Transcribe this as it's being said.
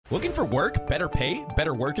Looking for work, better pay,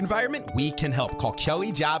 better work environment? We can help. Call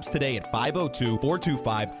Kelly Jobs today at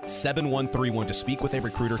 502-425-7131 to speak with a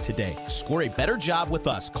recruiter today. Score a better job with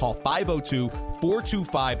us. Call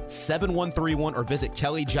 502-425-7131 or visit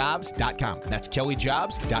kellyjobs.com. That's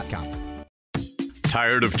kellyjobs.com.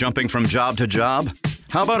 Tired of jumping from job to job?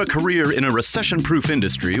 How about a career in a recession-proof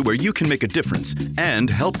industry where you can make a difference and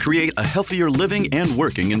help create a healthier living and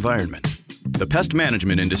working environment? The pest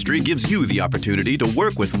management industry gives you the opportunity to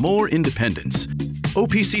work with more independence.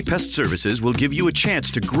 OPC Pest Services will give you a chance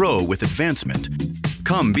to grow with advancement.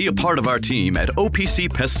 Come be a part of our team at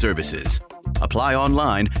OPC Pest Services. Apply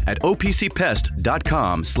online at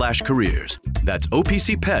opcpest.com/careers. That's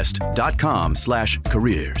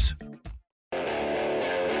opcpest.com/careers.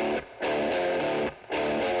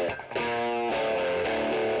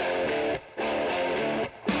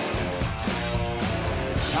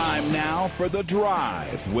 Time now for The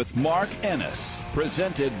Drive with Mark Ennis,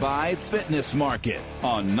 presented by Fitness Market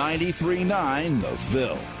on 93.9 The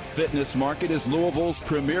Ville. Fitness Market is Louisville's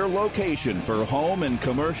premier location for home and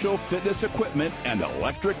commercial fitness equipment and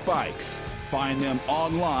electric bikes. Find them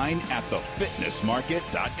online at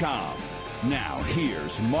thefitnessmarket.com. Now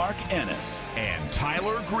here's Mark Ennis and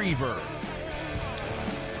Tyler Griever.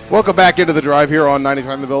 Welcome back into The Drive here on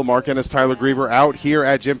 93 The Ville. Mark Ennis, Tyler Griever out here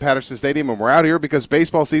at Jim Patterson Stadium, and we're out here because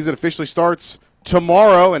baseball season officially starts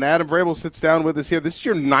tomorrow, and Adam Vrabel sits down with us here. This is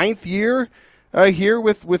your 9th year here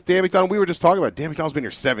with Dan McDonald. We were just talking about Dan McDonald's been here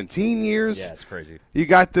 17 years. Yeah, it's crazy. You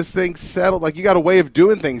got this thing settled. Like, you got a way of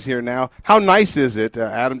doing things here now. How nice is it,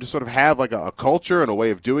 Adam, to sort of have like a culture and a way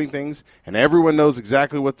of doing things, and everyone knows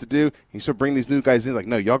exactly what to do? You sort of bring these new guys in, like,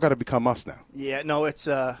 no, y'all got to become us now. Yeah, no, it's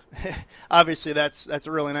obviously that's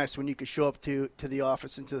really nice when you can show up to the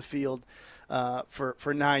office and to the field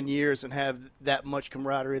for 9 years and have that much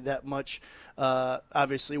camaraderie, that much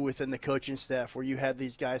obviously within the coaching staff where you had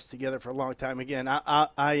these guys together for a long time. Again, I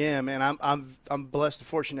am, and I'm blessed and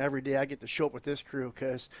fortunate every day I get to show up with this crew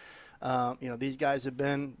because these guys have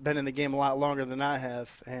been in the game a lot longer than I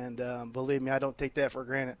have, and believe me, I don't take that for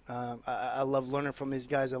granted. I love learning from these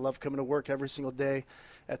guys. I love coming to work every single day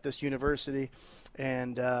at this university,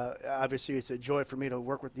 and obviously it's a joy for me to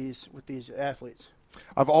work with these athletes.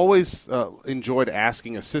 I've always enjoyed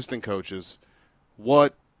asking assistant coaches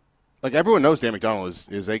what, like, everyone knows Dan McDonald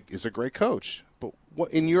is a great coach, but what,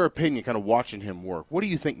 in your opinion, kind of watching him work, what do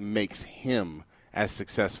you think makes him as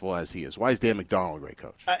successful as he is? Why is Dan McDonald a great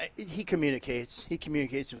coach? He communicates. He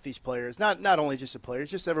communicates with these players, not only just the players,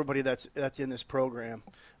 just everybody that's in this program.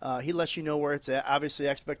 He lets you know where it's at. Obviously,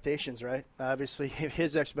 expectations, right? Obviously,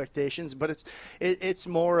 his expectations, but it's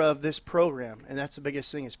more of this program, and that's the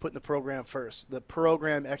biggest thing is putting the program first. The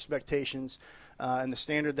program expectations and the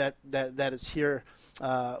standard that is here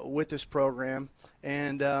with this program,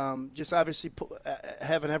 and just obviously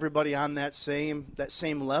having everybody on that same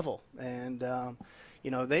level. And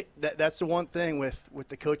that's the one thing with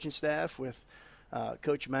the coaching staff, with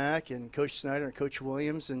Coach Mack and Coach Snyder and Coach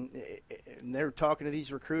Williams, and they're talking to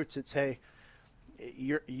these recruits. It's, hey,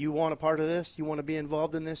 you want a part of this? You want to be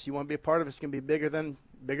involved in this? You want to be a part of it? It's going to be bigger than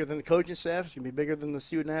the coaching staff. It's going to be bigger than the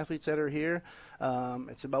student athletes that are here.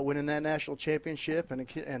 It's about winning that national championship. And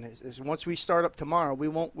once we start up tomorrow, we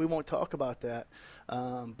won't talk about that.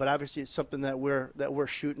 But obviously, it's something that we're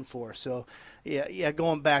shooting for. So, yeah.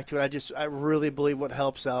 Going back to it, I really believe what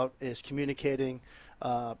helps out is communicating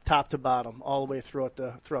top to bottom all the way throughout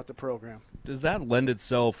the program. Does that lend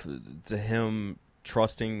itself to him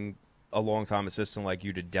trusting a longtime assistant like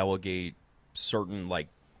you to delegate certain, like,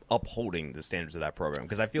 upholding the standards of that program?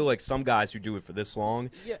 Because I feel like some guys who do it for this long,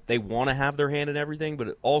 they want to have their hand in everything,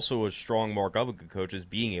 but also a strong mark of a good coach is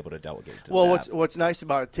being able to delegate to staff. What's nice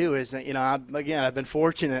about it too is that I've been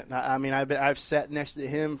fortunate. I mean, I've sat next to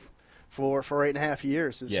him for 8.5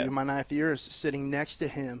 years. It's my 9th year sitting next to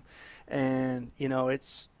him, and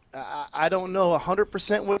it's. I don't know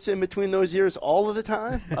 100% what's in between those years all of the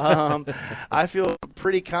time. I feel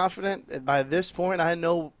pretty confident by this point. I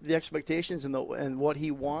know the expectations and what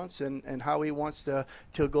he wants and how he wants to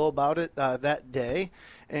go about it that day.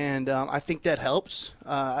 And I think that helps.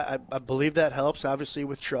 I believe that helps, obviously,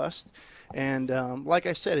 with trust. And like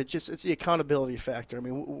I said, it's the accountability factor. I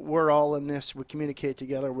mean, we're all in this. We communicate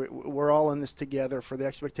together. We're all in this together for the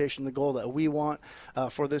expectation, the goal that we want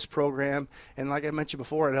for this program. And like I mentioned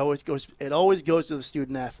before, it always goes to the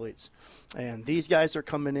student athletes. And these guys are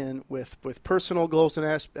coming in with personal goals and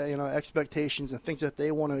expectations and things that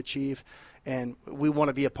they want to achieve. And we want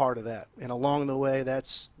to be a part of that. And along the way,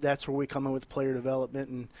 that's where we come in with player development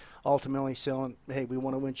and ultimately selling, hey, we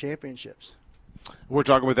want to win championships. We're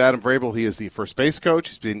talking with Adam Vrabel. He is the first base coach.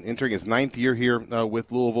 He's been entering his 9th year here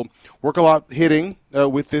with Louisville. Work a lot hitting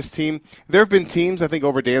with this team. There have been teams, I think,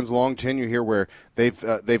 over Dan's long tenure here where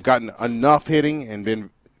they've gotten enough hitting and been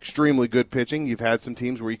extremely good pitching. You've had some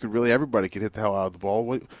teams where everybody could hit the hell out of the ball.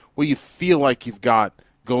 What do you feel like you've got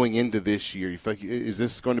going into this year? You feel like, is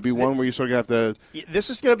this going to be one where you sort of have to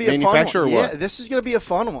this is going to be manufacture a fun one. or what? Yeah, this is going to be a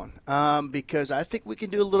fun one because I think we can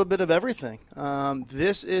do a little bit of everything.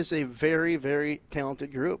 This is a very, very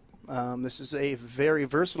talented group. This is a very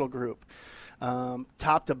versatile group.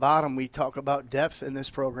 Top to bottom, we talk about depth in this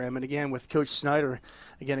program. And, again, with Coach Snyder,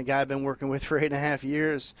 again, a guy I've been working with for 8.5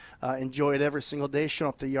 years, enjoyed every single day showing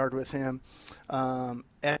up the yard with him.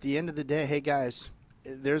 At the end of the day, hey, guys,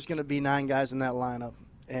 there's going to be 9 guys in that lineup.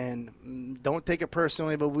 And don't take it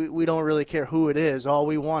personally, but we don't really care who it is. All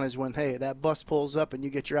we want is when, hey, that bus pulls up and you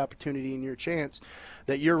get your opportunity and your chance,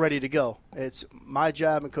 that you're ready to go. It's my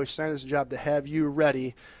job and Coach Snyder's job to have you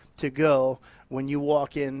ready to go when you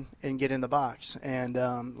walk in and get in the box. And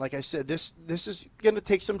like I said, this is going to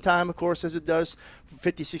take some time, of course, as it does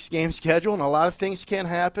for 56-game schedule, and a lot of things can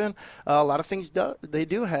happen. A lot of things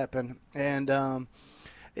do happen. And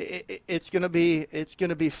it's going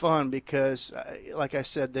to be fun because, like I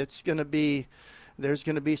said, there's going to be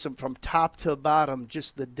some from top to bottom,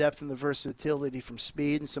 just the depth and the versatility from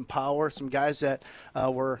speed and some power. Some guys that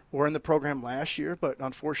were in the program last year, but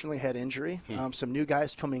unfortunately had injury. Some new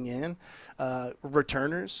guys coming in,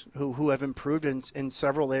 returners who have improved in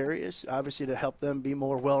several areas, obviously to help them be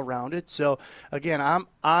more well-rounded. So again,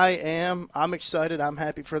 I'm excited. I'm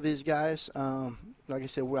happy for these guys. Like I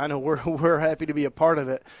said, I know we're happy to be a part of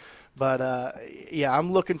it, but yeah,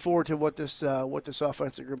 I'm looking forward to what this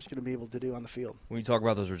offensive group is going to be able to do on the field. When you talk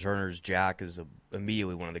about those returners, Jack is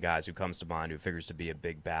immediately one of the guys who comes to mind who figures to be a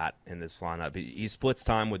big bat in this lineup. He splits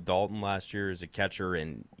time with Dalton last year as a catcher,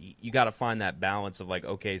 and you got to find that balance of like,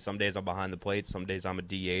 okay, some days I'm behind the plate, some days I'm a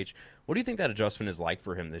DH. What do you think that adjustment is like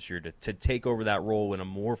for him this year to take over that role in a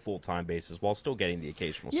more full-time basis while still getting the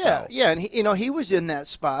occasional spell? Yeah, and he was in that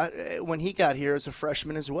spot when he got here as a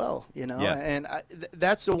freshman as well, and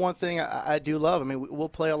that's the one thing I do love. I mean, we'll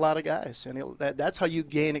play a lot of guys, and that's how you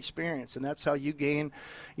gain experience, and that's how you gain,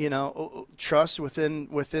 trust within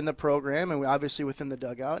the program, and obviously within the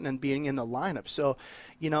dugout, and then being in the lineup. So,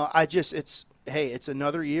 it's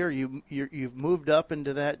another year. You've moved up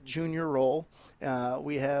into that junior role.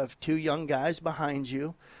 We have 2 young guys behind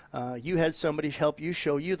you. You had somebody help you,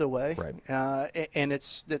 show you the way, right. And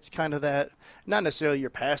that's kind of that. Not necessarily you're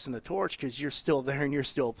passing the torch because you're still there and you're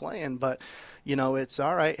still playing, but it's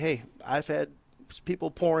all right. Hey, I've had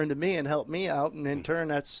people pour into me and help me out, and in turn,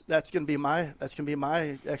 that's going to be my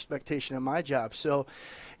expectation and my job. So,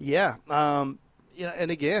 yeah.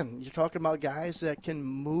 And again, you're talking about guys that can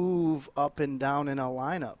move up and down in a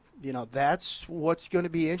lineup. That's what's going to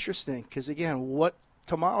be interesting because, again, what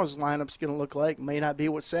tomorrow's lineup's going to look like may not be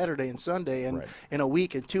what Saturday and Sunday and in a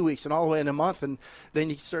week and 2 weeks and all the way in a month, and then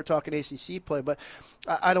you can start talking ACC play. But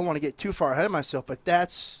I don't want to get too far ahead of myself, but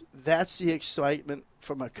that's the excitement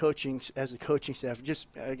from as a coaching staff. Just,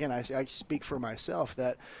 again, I speak for myself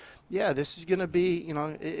that – yeah, this is going to be,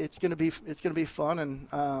 it's going to be fun,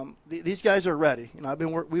 and these guys are ready.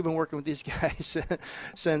 We've been working with these guys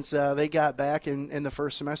since they got back in the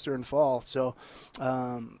first semester in fall, so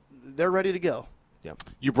they're ready to go. Yep.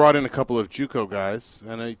 You brought in a couple of JUCO guys.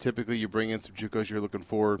 I know typically you bring in some JUCOs. You're looking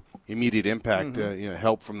for immediate impact,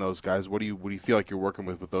 help from those guys. What do you feel like you're working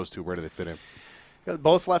with those two? Where do they fit in?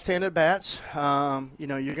 Both left-handed bats. You're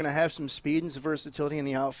going to have some speed and some versatility in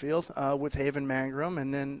the outfield with Haven Mangrum,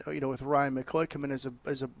 and then with Ryan McCoy coming as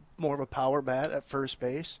a more of a power bat at first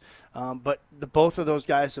base. But both of those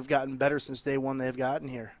guys have gotten better since day one they've gotten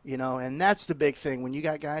here. And that's the big thing when you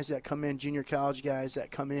got guys that come in, junior college guys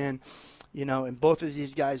that come in, and both of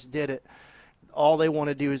these guys did it. All they want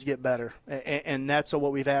to do is get better, and that's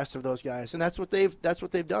what we've asked of those guys, and that's what they've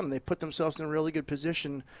done. They put themselves in a really good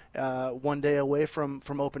position, one day away from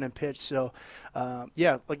open and pitch. So,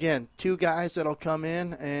 again, 2 guys that'll come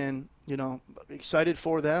in, and excited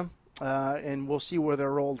for them, and we'll see where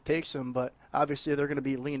their role takes them. But obviously, they're going to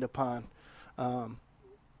be leaned upon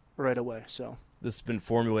right away. So this has been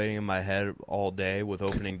formulating in my head all day with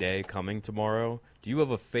opening day coming tomorrow. Do you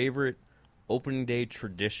have a favorite opening day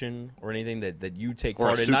tradition or anything that you take or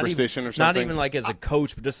part a in? Superstition or something? Not even like as a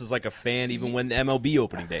coach, but just as like a fan, even when the MLB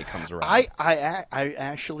opening day comes around. I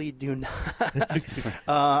actually do not.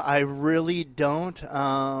 I really don't.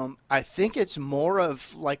 I think it's more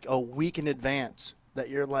of like a week in advance. that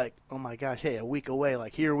you're like, oh my gosh, hey, a week away,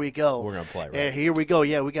 like here we go. We're gonna play, right? And here we go.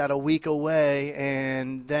 Yeah, we got a week away,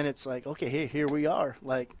 and then it's like, okay, hey, here we are.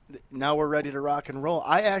 Like now we're ready to rock and roll.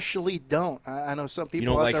 I actually don't. I know some people. You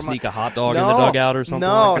don't out like there sneak a hot dog in the dugout or something?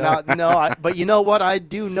 No, like that? no. But you know what? I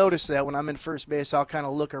do notice that when I'm in first base, I'll kind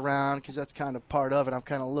of look around because that's kind of part of it. I'm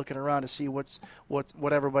kind of looking around to see what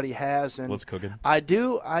everybody has and what's cooking. I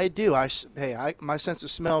do. My sense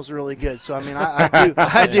of smell is really good. So I mean,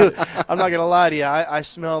 I do. I'm not gonna lie to you. I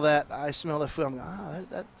smell that. I smell the food. I'm like,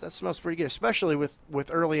 that smells pretty good, especially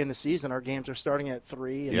with early in the season. Our games are starting at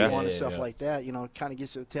 3 and 1 and stuff like that. You know, it kind of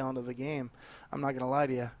gets to the tail end of the game. I'm not gonna lie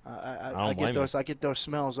to you. I get those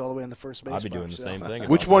smells all the way in the first base. I'd be doing the same thing.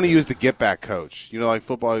 Which one of you is the get back coach? You know, like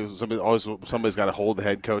football, somebody's got to hold the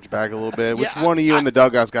head coach back a little bit. Which one of you in the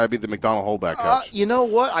dugout's got to be the McDonald holdback coach? You know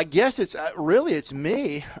what? I guess it's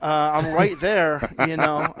me. I'm right there. You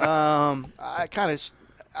know,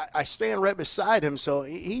 I stand right beside him, so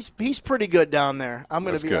he's pretty good down there.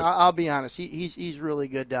 I'll be honest. He's really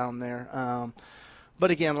good down there. But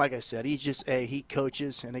again, like I said, he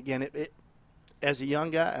coaches, and again, it as a young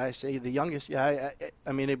guy, I say the youngest guy.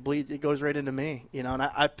 I mean, it goes right into me, you know. And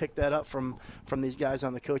I picked that up from these guys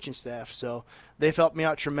on the coaching staff. So they've helped me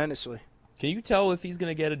out tremendously. Can you tell if he's going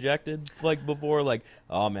to get ejected before? Like,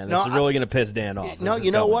 oh man, this is really going to piss Dan off. No, you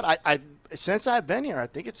know what? I since I've been here, I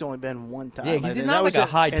think it's only been one time. Yeah, he's not like a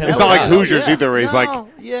high tempo. It's not like Hoosiers either. Where he's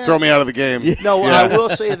throw me out of the game. Yeah. No, I will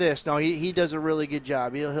say this. No, he does a really good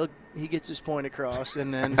job. He gets his point across,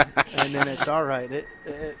 and then it's all right.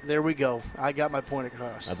 There we go. I got my point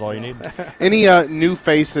across. That's all you need. Any new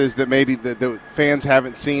faces that maybe the fans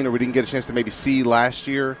haven't seen or we didn't get a chance to maybe see last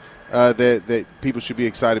year that people should be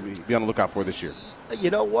excited to be on the lookout for this year? You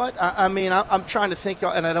know what? I mean, I'm trying to think,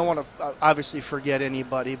 and I don't want to obviously forget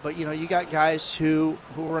anybody, but, you know, you got guys who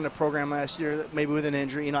were in the program last year, maybe with an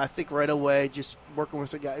injury. You know, I think right away just working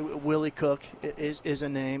with the guy, Willie Cook is a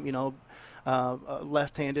name, you know, a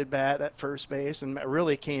left-handed bat at first base, and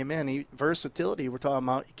really came in. Versatility we're talking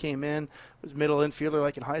about. He came in, was middle infielder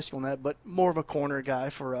like in high school and that, but more of a corner guy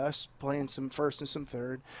for us, playing some first and some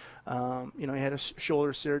third. You know, he had a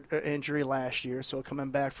shoulder injury last year, so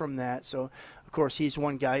coming back from that. So, of course, he's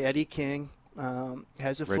one guy. Eddie King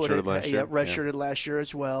has a redshirted last year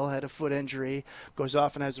as well. Had a foot injury, goes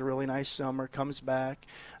off and has a really nice summer. Comes back,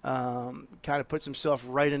 kind of puts himself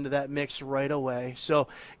right into that mix right away. So,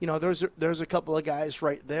 you know, there's a couple of guys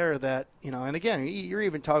right there that, you know. And again, you're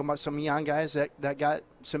even talking about some young guys that got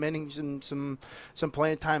some innings and some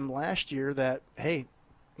playing time last year. That, hey.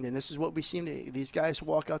 And this is what we seem to – these guys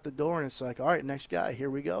walk out the door, and it's like, all right, next guy, here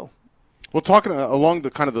we go. Well, talking along the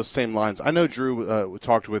kind of those same lines, I know Drew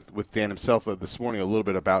talked with Dan himself this morning a little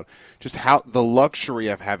bit about just how the luxury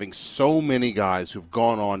of having so many guys who've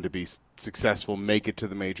gone on to be successful, make it to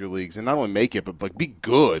the major leagues, and not only make it, but like be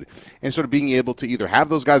good, and sort of being able to either have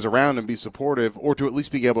those guys around and be supportive or to at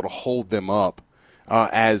least be able to hold them up.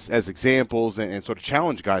 As examples and sort of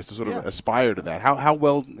challenge guys to sort of aspire to that. How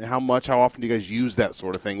often do you guys use that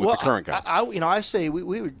sort of thing with the current guys? I say we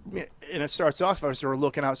would, and it starts off as we're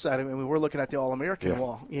looking outside. I mean, we're looking at the All-American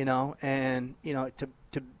wall, you know, and, you know,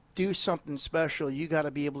 to do something special, you got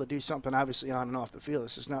to be able to do something obviously on and off the field.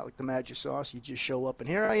 This is not like the magic sauce. You just show up and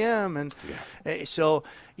here I am. And so,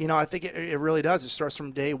 you know, I think it really does. It starts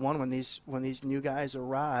from day one when these new guys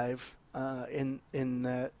arrive in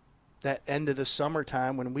that end of the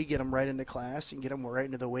summertime when we get them right into class and get them right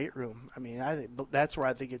into the weight room. I mean, that's where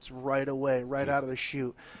I think it's right away, right out of the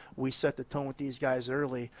chute. We set the tone with these guys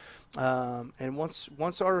early. And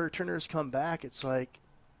once our returners come back, it's like,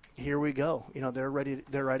 here we go. You know, they're ready.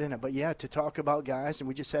 They're right in it. But, to talk about guys, and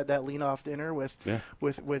we just had that lean-off dinner with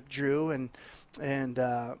Drew and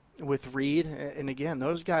with Reed. And, again,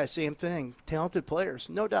 those guys, same thing. Talented players,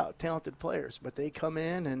 no doubt, talented players. But they come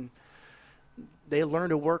in and they learn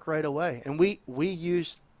to work right away. And we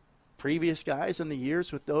used previous guys in the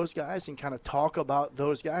years with those guys and kind of talk about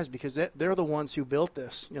those guys because they're the ones who built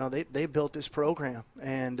this. You know, they built this program.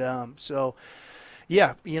 And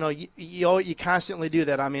you know, you constantly do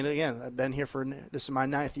that. I mean, again, I've been here this is my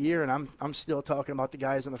 9th year, and I'm still talking about the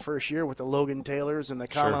guys in the first year with the Logan Taylors and the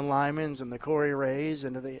Colin Lymans and the Corey Rays.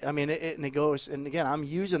 And it goes, and again, I'm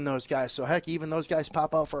using those guys. So, heck, even those guys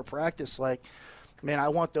pop out for a practice like, man, I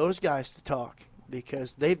want those guys to talk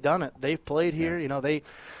because they've done it. They've played here. You know,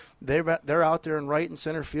 they're out there in right and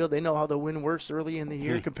center field. They know how the wind works early in the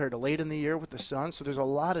year compared to late in the year with the sun. So there's a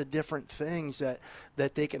lot of different things that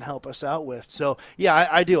they can help us out with. So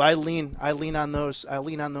I do. I lean on those. I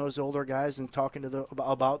lean on those older guys and talking to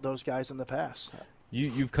about those guys in the past.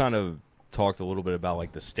 You've kind of talked a little bit about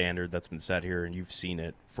like the standard that's been set here, and you've seen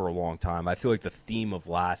it for a long time. I feel like the theme of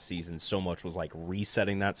last season so much was like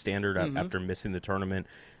resetting that standard after missing the tournament.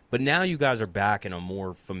 But now you guys are back in a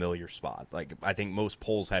more familiar spot. Like, I think most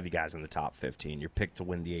polls have you guys in the top 15. You're picked to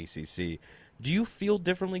win the ACC. Do you feel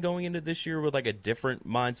differently going into this year with like a different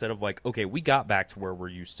mindset of like, okay, we got back to where we're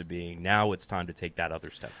used to being. Now it's time to take that other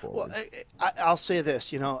step forward? Well, I'll say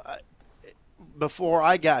this, before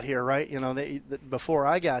I got here, right? Before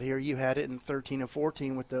I got here, you had it in 13 and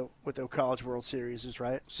 14 with the College World Series,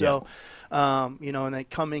 right? So, and then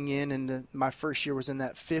coming in, and my first year was in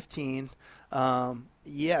that 15.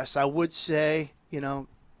 Yes, I would say,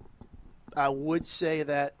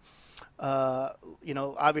 that,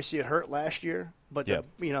 obviously it hurt last year, but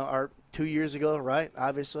our 2 years ago, right?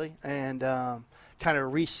 Obviously, and kind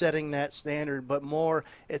of resetting that standard, but more,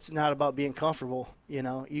 it's not about being comfortable.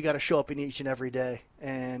 You got to show up in each and every day.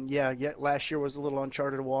 And last year was a little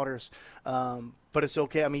uncharted waters, but it's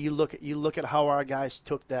okay. I mean, you look at how our guys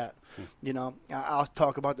took that. I'll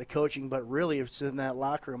talk about the coaching, but really it's in that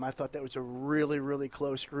locker room. I thought that was a really, really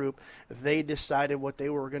close group. They decided what they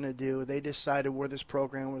were going to do. They decided where this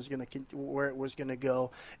program was going to, where it was going to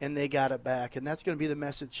go, and they got it back. And that's going to be the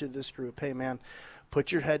message to this group. Hey, man,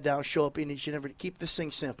 put your head down, show up in each and every. Keep this thing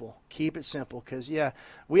simple. Keep it simple, because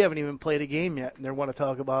we haven't even played a game yet, and they want to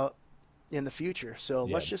talk about in the future. So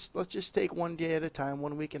let's just take one day at a time,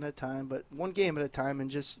 1 week at a time, but one game at a time, and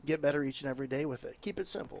just get better each and every day with it. Keep it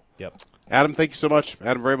simple. Yep. Adam, thank you so much.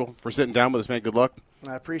 Adam Vrabel, for sitting down with us, man. Good luck.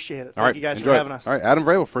 I appreciate it. Thank you guys for having us. All right, Adam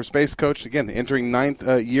Vrabel, first base coach, again, entering ninth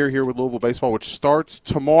year here with Louisville baseball, which starts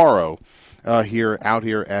tomorrow out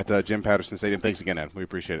here at Jim Patterson Stadium. Thanks again, Adam. We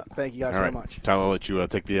appreciate it. Thank you guys very much. Tyler, I'll let you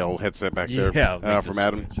take the old headset back there from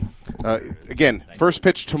Adam. Again, first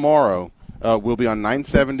pitch tomorrow will be on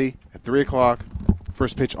 970 at 3 o'clock.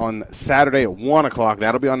 First pitch on Saturday at 1 o'clock.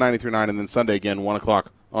 That'll be on 93.9, and then Sunday again, 1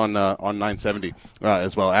 o'clock on 970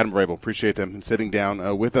 as well. Adam Vrabel, appreciate them sitting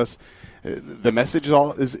down with us. The message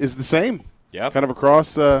is the same. Yeah. Kind of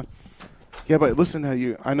across. But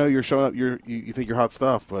listen, I know you're showing up. You think you're hot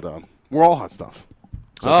stuff, but we're all hot stuff.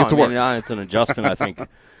 So get to work. It's an adjustment I think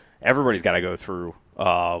everybody's got to go through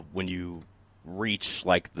when you reach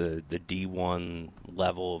like the D1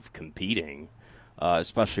 level of competing.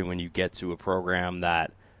 Especially when you get to a program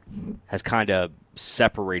that has kind of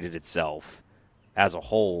separated itself as a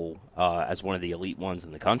whole as one of the elite ones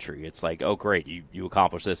in the country. It's like, oh, great, you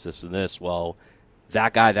accomplished this, and this. Well,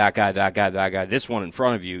 that guy, this one in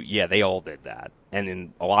front of you, they all did that. And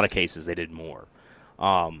in a lot of cases, they did more.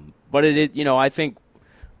 But I think,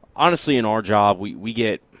 honestly, in our job, we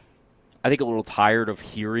get, I think, a little tired of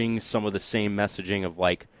hearing some of the same messaging of,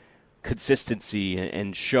 like, consistency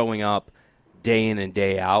and showing up day in and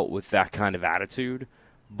day out with that kind of attitude.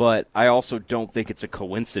 But I also don't think it's a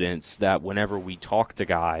coincidence that whenever we talk to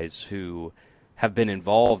guys who have been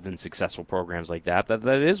involved in successful programs like that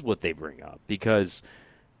is what they bring up, because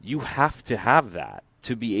you have to have that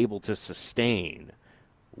to be able to sustain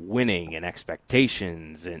winning and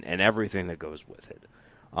expectations and everything that goes with it.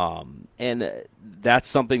 And that's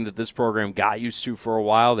something that this program got used to for a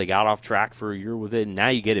while. They got off track for a year with it, and now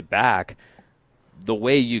you get it back. The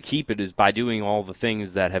way you keep it is by doing all the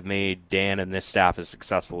things that have made Dan and this staff as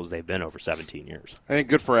successful as they've been over 17 years. I think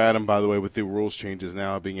good for Adam, by the way, with the rules changes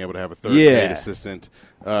now, being able to have a third paid assistant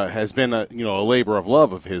has been a labor of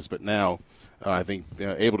love of his, but now I think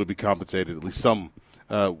able to be compensated at least some,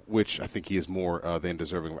 which I think he is more than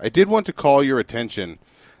deserving. I did want to call your attention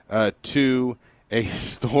to a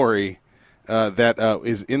story that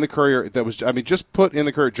is in the Courier that was, just put in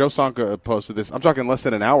the Courier. Joe Sonka posted this. I'm talking less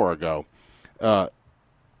than an hour ago. The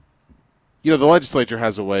legislature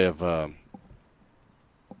has a way of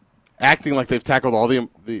acting like they've tackled all the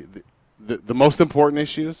most important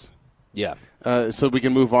issues. Yeah. So we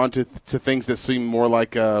can move on to things that seem more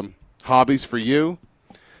like hobbies for you.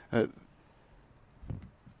 A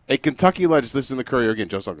Kentucky legislator, this is in the Courier again,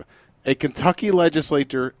 Joe Sonka. A Kentucky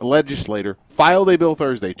legislator filed a bill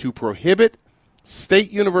Thursday to prohibit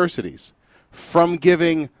state universities from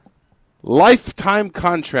giving lifetime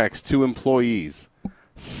contracts to employees,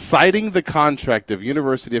 citing the contract of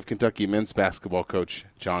University of Kentucky men's basketball coach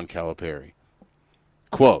John Calipari.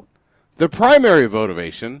 Quote, the primary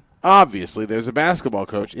motivation, obviously there's a basketball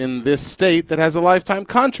coach in this state that has a lifetime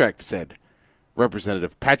contract, said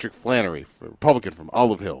Representative Patrick Flannery, Republican from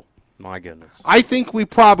Olive Hill. My goodness. I think we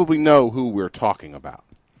probably know who we're talking about.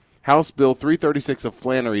 House Bill 336 of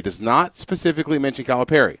Flannery does not specifically mention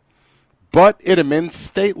Calipari, but it amends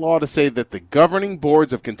state law to say that the governing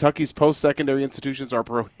boards of Kentucky's post-secondary institutions are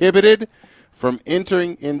prohibited from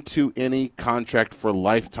entering into any contract for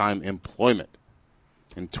lifetime employment.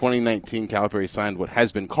 In 2019, Calipari signed what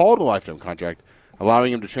has been called a lifetime contract,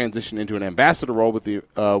 allowing him to transition into an ambassador role with a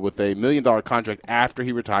 $1 million contract after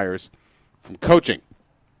he retires from coaching.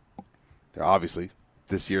 Obviously,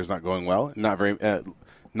 this year is not going well.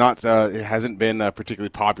 It hasn't been particularly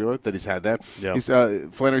popular that he's had that.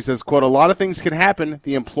 Yep. Flannery says, quote, "A lot of things can happen.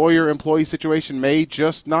 The employer-employee situation may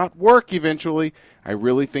just not work eventually. I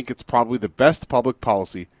really think it's probably the best public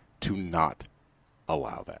policy to not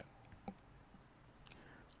allow that."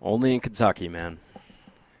 Only in Kentucky, man.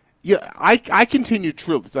 Yeah, I continue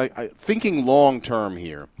thinking long-term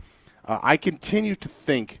here. I continue to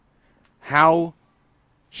think how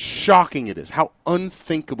shocking it is, how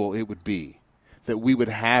unthinkable it would be that we would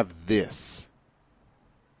have this,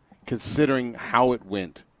 considering how it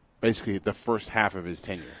went, basically the first half of his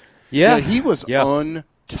tenure. Yeah. He was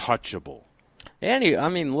untouchable.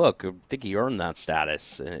 And look, I think he earned that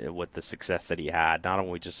status with the success that he had, not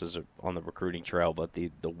only just on the recruiting trail, but the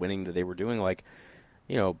winning that they were doing. Like,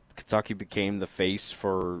 Kentucky became the face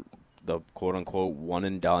for the quote-unquote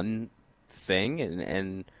one-and-done thing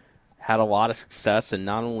and had a lot of success in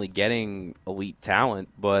not only getting elite talent,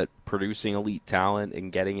 but producing elite talent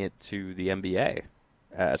and getting it to the NBA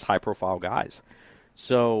as high-profile guys.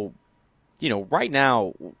 So, right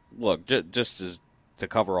now, look, just to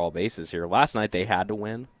cover all bases here, last night they had to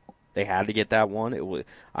win. They had to get that one.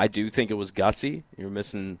 I do think it was gutsy. You're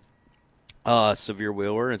missing Severe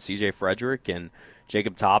Wheeler and C.J. Frederick, and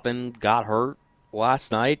Jacob Toppin got hurt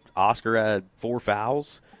last night. Oscar had 4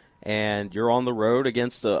 fouls. And you're on the road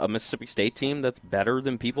against a Mississippi State team that's better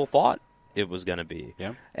than people thought it was going to be.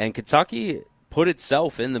 Yeah. And Kentucky put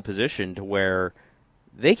itself in the position to where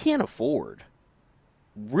they can't afford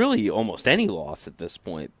really almost any loss at this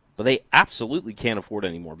point. But they absolutely can't afford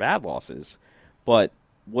any more bad losses. But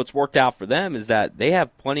what's worked out for them is that they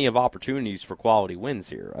have plenty of opportunities for quality wins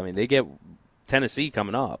here. I mean, they get Tennessee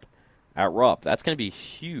coming up at Rupp. That's going to be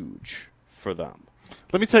huge for them.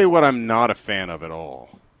 Let me tell you what I'm not a fan of at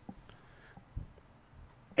all.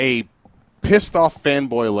 A pissed-off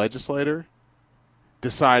fanboy legislator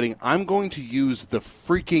deciding I'm going to use the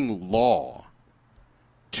freaking law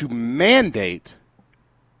to mandate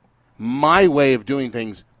my way of doing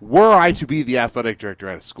things were I to be the athletic director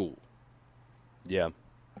at a school. Yeah.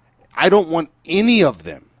 I don't want any of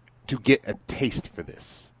them to get a taste for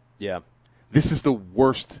this. Yeah. This is the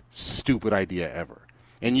worst stupid idea ever.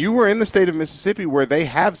 And you were in the state of Mississippi where they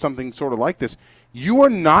have something sort of like this. You are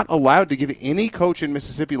not allowed to give any coach in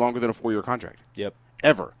Mississippi longer than a 4-year contract. Yep.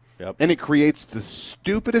 Ever. Yep. And it creates the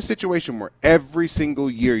stupidest situation where every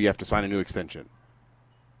single year you have to sign a new extension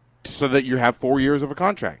so that you have 4 years of a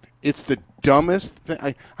contract. It's the dumbest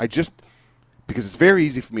thing. I just, because it's very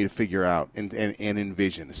easy for me to figure out and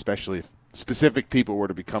envision, especially if specific people were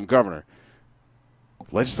to become governor.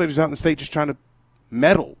 Legislators out in the state just trying to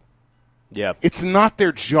meddle. Yeah. It's not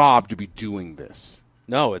their job to be doing this.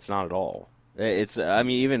 No, it's not at all. It's,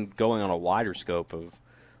 even going on a wider scope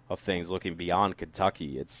of things, looking beyond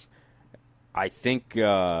Kentucky, I think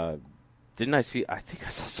I saw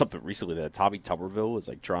something recently that Tommy Tuberville was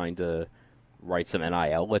trying to write some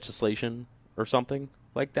NIL legislation or something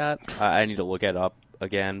like that. I need to look it up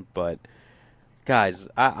again, but guys,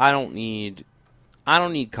 I don't need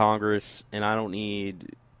Congress, and I don't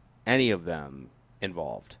need any of them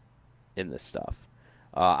involved in this stuff.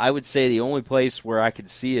 I would say the only place where I could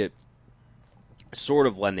see it sort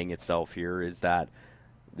of lending itself here is that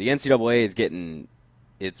the NCAA is getting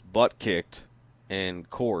its butt kicked in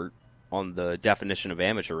court on the definition of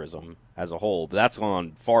amateurism as a whole, but that's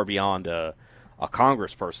gone far beyond a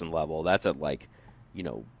congressperson level. That's at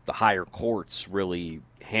the higher courts really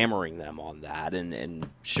hammering them on that and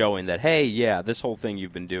showing that, hey, yeah, this whole thing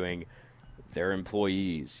you've been doing, they're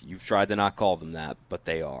employees. You've tried to not call them that, but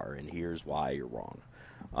they are, and here's why you're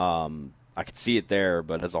wrong. I could see it there,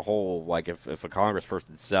 but as a whole, if a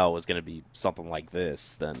congressperson's cell is going to be something like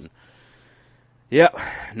this, then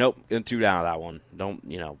nope, too down on that one.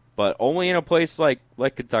 Don't, but only in a place like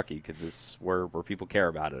Kentucky, because it's where people care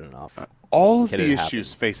about it enough. All of the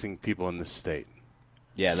issues facing people in this state.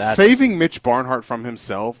 Yeah, that's saving Mitch Barnhart from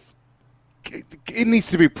himself. It needs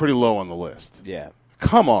to be pretty low on the list. Yeah.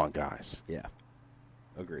 Come on, guys. Yeah.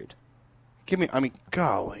 Agreed.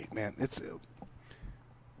 Golly, man,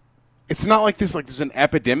 it's not like this. There's an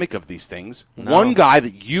epidemic of these things. No. One guy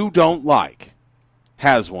that you don't like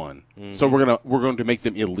has one, so we're going to make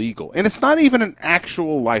them illegal, and it's not even an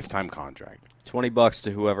actual lifetime contract. $20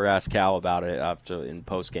 to whoever asked Cal about it in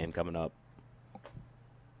post game coming up.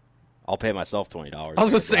 I'll pay myself $20. I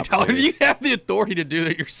was going to say, Tyler, you have the authority to do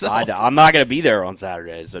that yourself. I'm not going to be there on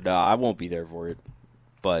Saturday, so no, I won't be there for it.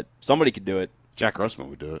 But somebody could do it. Jack Grossman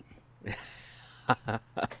would do it.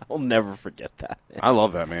 I'll never forget that. Man. I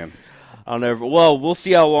love that, man. I'll never. Well, we'll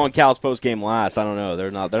see how long Cal's post game lasts. I don't know.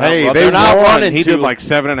 They're not. They they're not won. running. He did like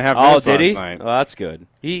 7.5 minutes did he? last night. Oh, that's good.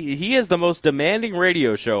 He is the most demanding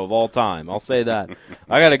radio show of all time. I'll say that.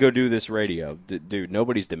 I got to go do this radio, dude.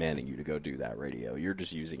 Nobody's demanding you to go do that radio. You're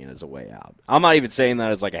just using it as a way out. I'm not even saying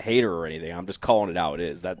that as like a hater or anything. I'm just calling it how it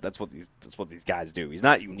is. That's what these guys do. He's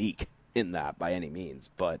not unique in that by any means,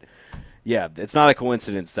 but yeah, it's not a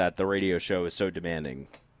coincidence that the radio show is so demanding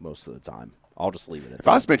most of the time. I'll just leave it at that. If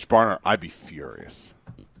I was Mitch Barnhart, I'd be furious.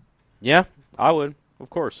 Yeah, I would, of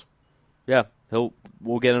course. Yeah,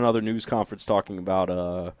 we'll get another news conference talking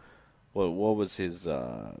about what was his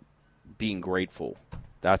being grateful.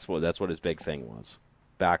 That's what his big thing was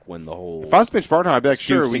back when the whole. If I was Mitch Barnhart, I'd be like,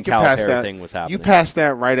 sure, we can pass that thing was happening. You pass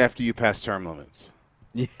that right after you pass term limits.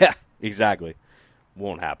 Yeah, exactly.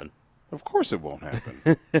 Won't happen. Of course, it won't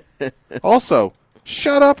happen. Also,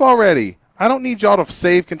 shut up already. I don't need y'all to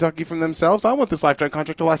save Kentucky from themselves. I want this lifetime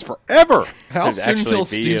contract to last forever. How soon actually until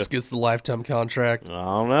be Stoops gets the lifetime contract? I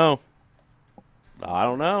don't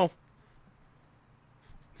know.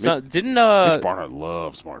 So, didn't Mitch Barnhart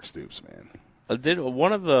loves Mark Stoops, man. Did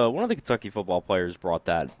one of the Kentucky football players brought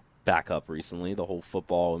that back up recently? The whole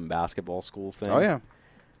football and basketball school thing. Oh yeah,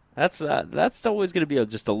 that's always going to be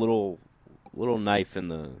just a little knife in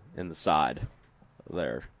the side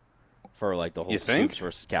there for like the whole Stoops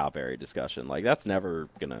versus Calipari discussion. Like that's never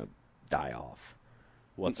going to die off.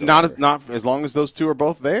 Whatsoever. Not as long as those two are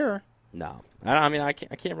both there. No, I mean I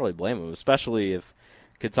can't really blame them, especially if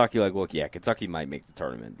Kentucky Kentucky might make the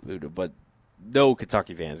tournament, but no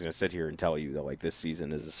Kentucky fan is going to sit here and tell you that like this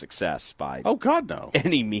season is a success by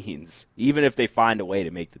any means, even if they find a way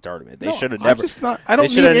to make the tournament. They should have never. I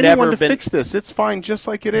don't need anyone to fix this. It's fine just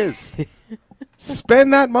like it is.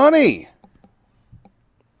 Spend that money.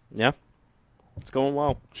 Yeah, it's going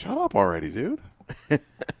well. Shut up already, dude.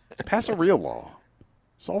 Pass a real law.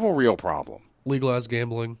 Solve a real problem. Legalize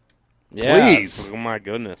gambling. Yeah, please. Oh my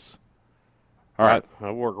goodness. All right,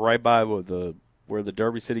 I work right by where the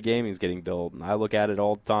Derby City Gaming is getting built, and I look at it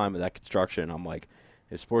all the time at that construction. I'm like,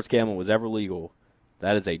 if sports gambling was ever legal,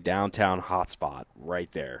 that is a downtown hotspot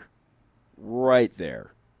right there,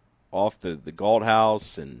 off the Galt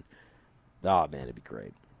House, and man, it'd be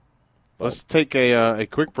great. Let's take a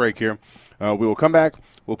quick break here. We will come back.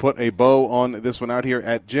 We'll put a bow on this one out here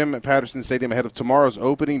at Jim Patterson Stadium ahead of tomorrow's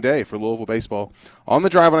opening day for Louisville baseball on the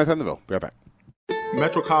Drive on 910 The Ville. Be right back.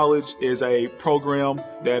 Metro College is a program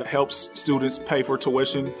that helps students pay for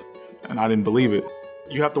tuition, and I didn't believe it.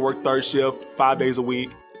 You have to work third shift 5 days a week.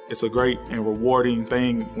 It's a great and rewarding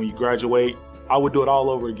thing when you graduate. I would do it all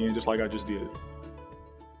over again, just like I just did.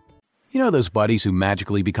 You know those buddies who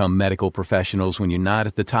magically become medical professionals when you're not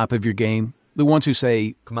at the top of your game? The ones who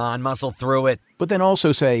say, "Come on, muscle through it," but then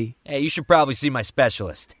also say, "Hey, you should probably see my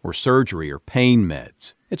specialist." Or surgery or pain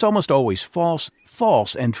meds. It's almost always false,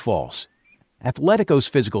 false, and false. Athletico's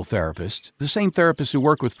physical therapists, the same therapists who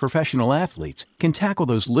work with professional athletes, can tackle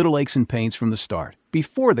those little aches and pains from the start,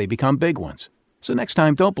 before they become big ones. So next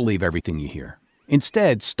time, don't believe everything you hear.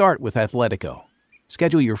 Instead, start with Athletico.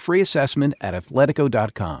 Schedule your free assessment at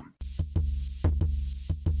athletico.com.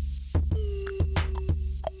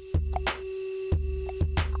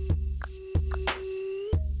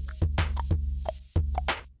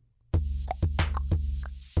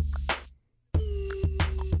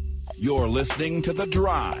 You're listening to The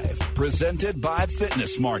Drive, presented by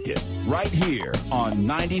Fitness Market, right here on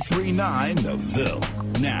 93.9 The Ville.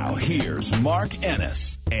 Now, here's Mark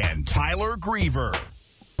Ennis and Tyler Griever.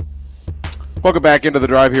 Welcome back into The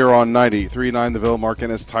Drive here on 93.9 The Ville. Mark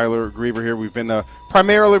Ennis, Tyler Griever here. We've been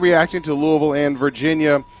primarily reacting to Louisville and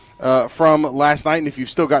Virginia from last night. And if you've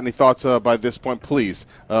still got any thoughts by this point, please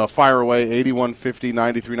fire away. 8150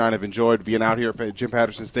 93.9. I've enjoyed being out here at Jim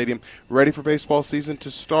Patterson Stadium, ready for baseball season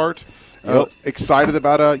to start. Excited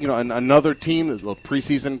about another team, the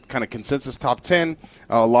preseason kind of consensus top 10.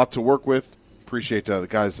 A lot to work with. Appreciate the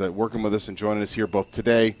guys working with us and joining us here both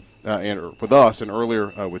today and with us and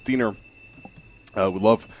earlier with Diener. We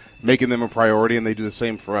love making them a priority, and they do the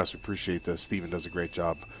same for us. We appreciate Steven does a great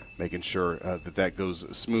job making sure that goes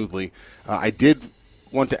smoothly. I did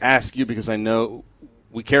want to ask you, because I know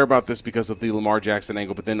we care about this because of the Lamar Jackson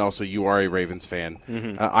angle, but then also you are a Ravens fan.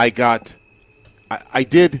 Mm-hmm. I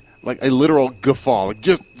did like a literal guffaw. Like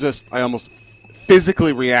just I almost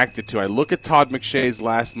physically reacted to. I look at Todd McShay's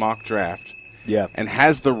last mock draft, and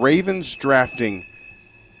has the Ravens drafting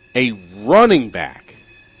a running back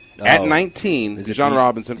at 19, John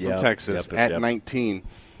Robinson from Texas at 19,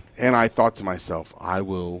 and I thought to myself, I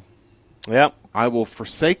will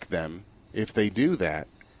forsake them if they do that.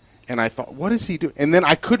 And I thought, what is he doing? And then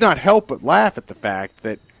I could not help but laugh at the fact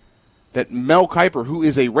that Mel Kiper, who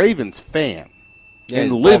is a Ravens fan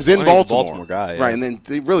and lives in Baltimore, guy, yeah. right? And then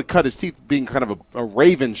they really cut his teeth being kind of a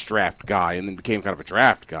Ravens draft guy, and then became kind of a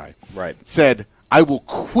draft guy. Right. Said, "I will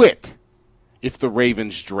quit if the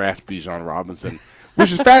Ravens draft Bijan Robinson,"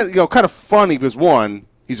 which is kind of funny because one,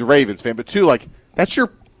 he's a Ravens fan, but two, like that's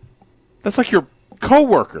like your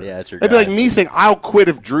coworker. Yeah, it's your That'd guy. be like me saying, "I'll quit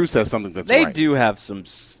if Drew says something that's They right." do have some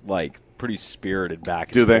like pretty spirited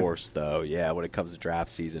back Do and they? forth, though. Yeah, when it comes to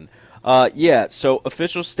draft season. So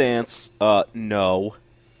official stance, no.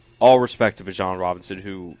 All respect to Bijan Robinson,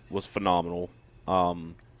 who was phenomenal.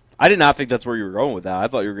 I did not think that's where you were going with that. I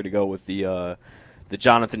thought you were going to go with the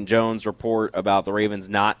Jonathan Jones report about the Ravens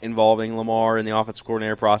not involving Lamar in the offensive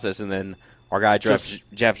coordinator process, and then our guy Jeff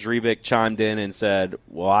Zrebiec chimed in and said,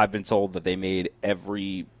 "Well, I've been told that they made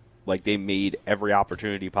every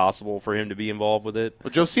opportunity possible for him to be involved with it."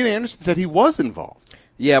 But Josina Anderson said he was involved.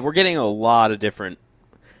 Yeah, we're getting a lot of different.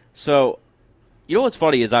 So, you know what's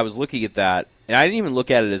funny is I was looking at that, and I didn't even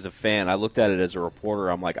look at it as a fan. I looked at it as a reporter.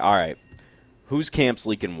 I'm like, all right, whose camp's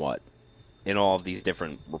leaking what in all of these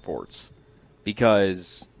different reports?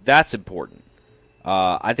 Because that's important.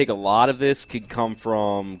 I think a lot of this could come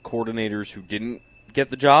from coordinators who didn't get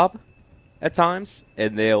the job at times,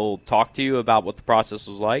 and they'll talk to you about what the process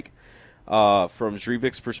was like. From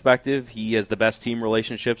Zrebiec's perspective, he has the best team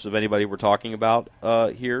relationships of anybody we're talking about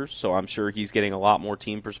here, so I'm sure he's getting a lot more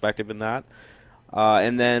team perspective in that.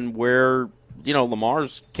 And then where,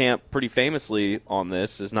 Lamar's camp pretty famously on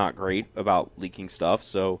this is not great about leaking stuff,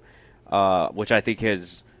 so which I think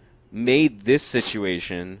has made this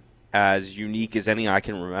situation as unique as any I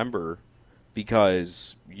can remember,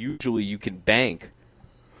 because usually you can bank,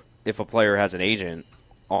 if a player has an agent,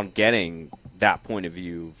 on getting that point of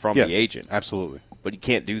view from the agent. Absolutely. But you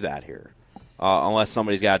can't do that here. Unless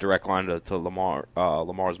somebody's got a direct line to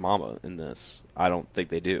Lamar's mama in this. I don't think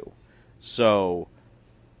they do. So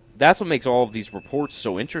that's what makes all of these reports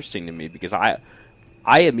so interesting to me, because I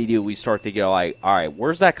immediately start thinking, like, all right,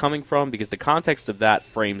 where's that coming from? Because the context of that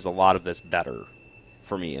frames a lot of this better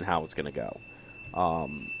for me and how it's going to go.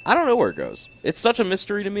 I don't know where it goes. It's such a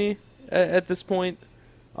mystery to me at this point.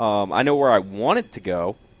 I know where I want it to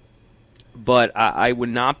go, but I would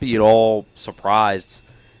not be at all surprised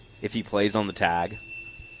if he plays on the tag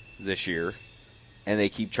this year and they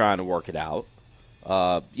keep trying to work it out.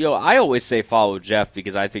 I always say follow Jeff,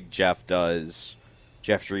 because I think Jeff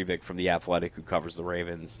Zrebiec from The Athletic, who covers the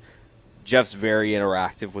Ravens. Jeff's very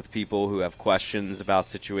interactive with people who have questions about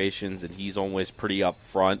situations, and he's always pretty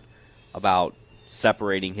upfront about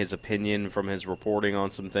separating his opinion from his reporting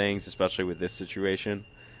on some things, especially with this situation.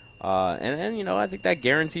 And I think that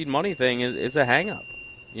guaranteed money thing is a hang-up.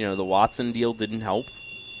 The Watson deal didn't help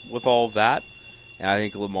with all of that. And I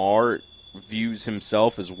think Lamar views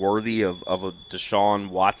himself as worthy of a Deshaun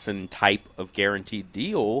Watson type of guaranteed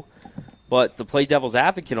deal. But to play devil's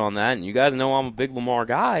advocate on that, and you guys know I'm a big Lamar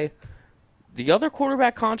guy, the other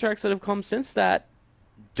quarterback contracts that have come since that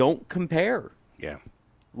don't compare. Yeah.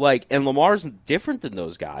 And Lamar's different than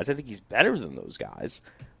those guys. I think he's better than those guys.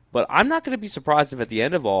 But I'm not going to be surprised if at the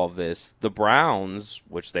end of all of this, the Browns,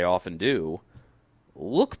 which they often do,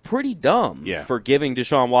 look pretty dumb for giving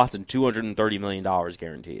Deshaun Watson $230 million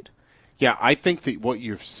guaranteed. Yeah, I think that what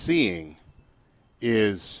you're seeing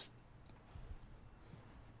is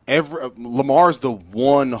Lamar's the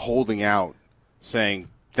one holding out, saying,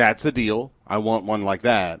 that's a deal. I want one like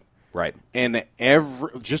that. Right. And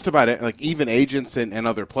just about it, like even agents and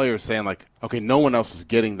other players saying, like, okay, no one else is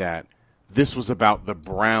getting that. This was about the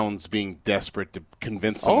Browns being desperate to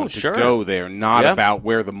convince someone to go there, not about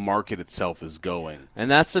where the market itself is going. And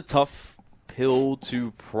that's a tough pill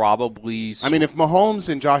to probably I mean, if Mahomes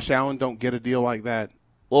and Josh Allen don't get a deal like that.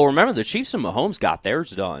 Well, remember, the Chiefs and Mahomes got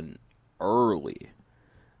theirs done early.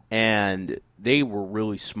 And they were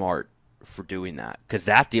really smart for doing that, because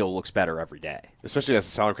that deal looks better every day. Especially as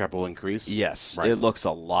the salary cap will increase. Yes, it looks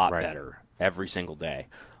a lot better every single day.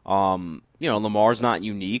 Lamar's not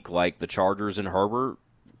unique. Like the Chargers and Herbert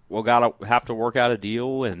will have to work out a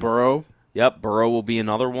deal. And Burrow. Yep, Burrow will be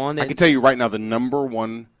another one. I can tell you right now, the number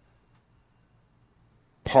one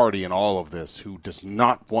party in all of this who does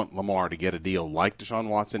not want Lamar to get a deal like Deshaun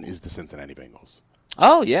Watson is the Cincinnati Bengals.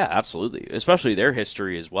 Oh, yeah, absolutely. Especially their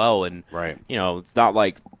history as well. And, it's not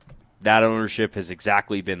like that ownership has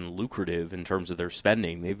exactly been lucrative in terms of their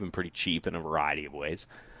spending. They've been pretty cheap in a variety of ways.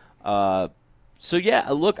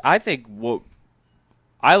 Look, I think what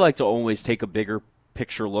I like to always take a bigger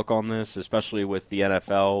picture look on this, especially with the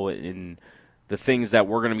NFL and the things that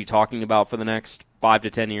we're going to be talking about for the next 5 to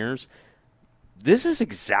 10 years. this is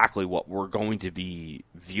exactly what we're going to be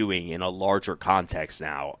viewing in a larger context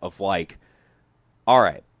now of like, all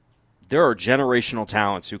right, there are generational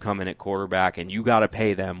talents who come in at quarterback, and you got to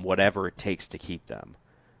pay them whatever it takes to keep them.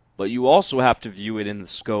 But you also have to view it in the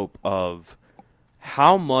scope of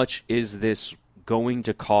how much is this going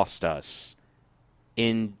to cost us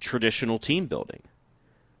in traditional team building?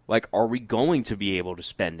 Like, are we going to be able to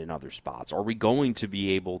spend in other spots? Are we going to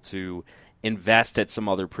be able to invest at some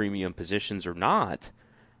other premium positions or not?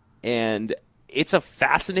 And it's a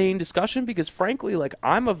fascinating discussion because, frankly, like,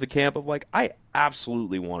 I'm of the camp of, like, I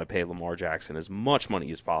absolutely want to pay Lamar Jackson as much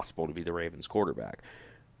money as possible to be the Ravens quarterback.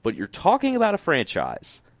 But you're talking about a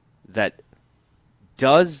franchise that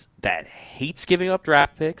hates giving up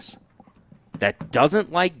draft picks, that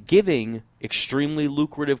doesn't like giving extremely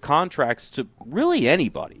lucrative contracts to really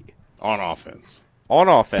anybody. On offense. On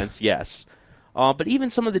offense, yes. But even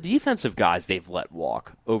some of the defensive guys they've let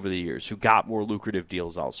walk over the years who got more lucrative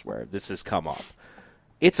deals elsewhere. This has come up.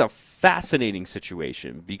 It's a fascinating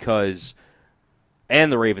situation because,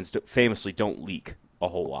 and the Ravens famously don't leak a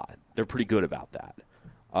whole lot. They're pretty good about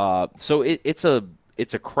that. So it's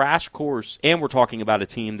a crash course, and we're talking about a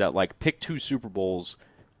team that like picked 2 Super Bowls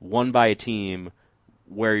won by a team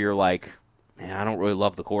where you're like, man, I don't really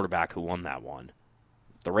love the quarterback who won that one.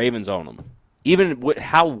 The Ravens own them. Even with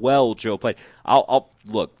how well Joe played.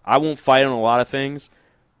 Look, I won't fight on a lot of things,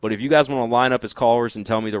 but if you guys want to line up as callers and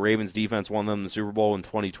tell me the Ravens defense won them the Super Bowl in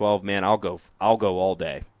 2012, man, I'll go all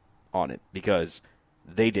day on it because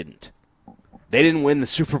they didn't. They didn't win the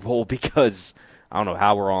Super Bowl because, I don't know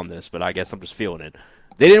how we're on this, but I guess I'm just feeling it.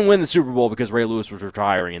 They didn't win the Super Bowl because Ray Lewis was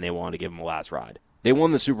retiring and they wanted to give him a last ride. They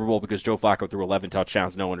won the Super Bowl because Joe Flacco threw 11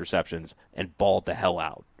 touchdowns, no interceptions, and balled the hell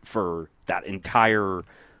out for that entire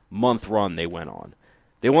month run they went on.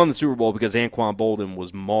 They won the Super Bowl because Anquan Boldin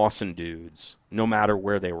was mossing dudes no matter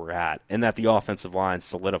where they were at, and that the offensive line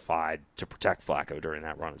solidified to protect Flacco during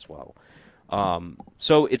that run as well.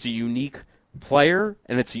 So it's a unique player,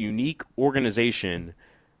 and it's a unique organization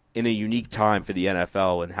in a unique time for the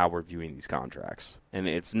NFL and how we're viewing these contracts. And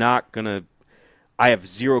it's not going to – I have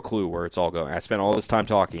zero clue where it's all going. I spent all this time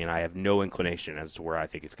talking, and I have no inclination as to where I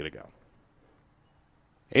think it's going to go.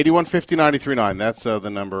 8150-939, that's the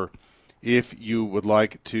number if you would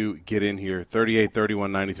like to get in here.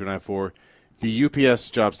 3831-9394. The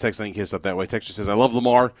UPS Jobs text line hits up that way. Texture says, I love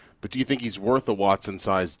Lamar, but do you think he's worth a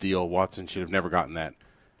Watson-sized deal? Watson should have never gotten that.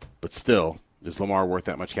 But still, is Lamar worth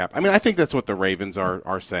that much cap? I mean, I think that's what the Ravens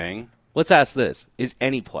are saying. Let's ask this. Is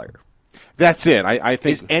any player? That's it. I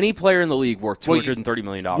think. Is any player in the league worth $230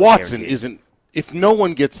 million? Watson guaranteed? Isn't. If no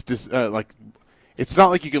one gets this, it's not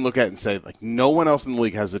like you can look at it and say, like, no one else in the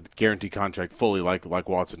league has a guaranteed contract fully like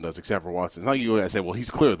Watson does, except for Watson. It's not like you can say, well,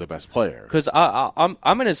 he's clearly the best player. Because I'm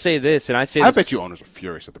going to say this, and I say I this. bet you owners are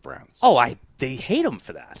furious at the Browns. Oh, they hate him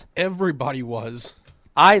for that. Everybody was.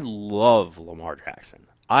 I love Lamar Jackson.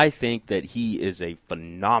 I think that he is a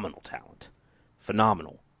phenomenal talent.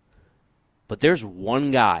 Phenomenal. But there's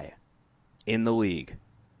one guy in the league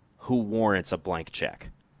who warrants a blank check.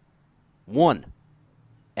 One.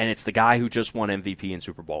 And it's the guy who just won MVP and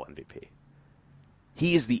Super Bowl MVP.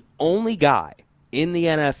 He is the only guy in the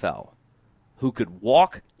NFL who could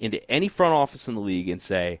walk into any front office in the league and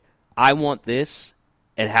say, I want this,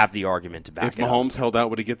 and have the argument to back it up. If Mahomes held out,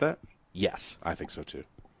 would he get that? Yes. I think so, too.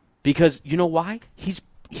 Because you know why?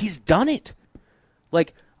 He's done it.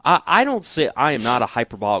 Like, I don't say I am not a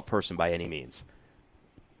hyperbolic person by any means.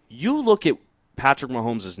 You look at Patrick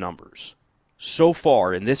Mahomes' numbers so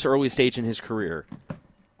far in this early stage in his career,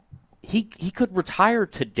 he could retire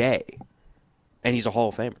today, and he's a Hall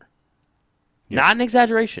of Famer. Yeah. Not an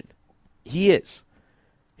exaggeration. He is.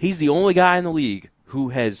 He's the only guy in the league who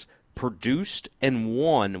has produced and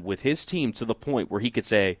won with his team to the point where he could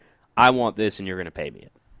say, I want this and you're going to pay me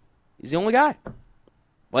it. He's the only guy.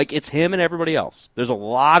 Like, it's him and everybody else. There's a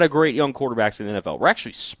lot of great young quarterbacks in the NFL. We're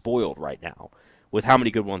actually spoiled right now with how many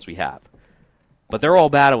good ones we have. But they're all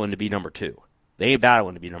battling to be number 2. They ain't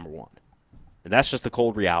battling to be number 1. And that's just the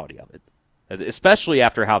cold reality of it, especially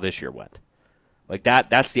after how this year went. Like,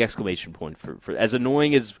 that's the exclamation point for as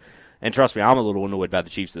annoying as, and trust me, I'm a little annoyed by the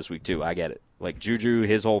Chiefs this week too. I get it. Like, Juju,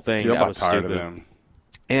 his whole thing, Dude, that was tired stupid. of them.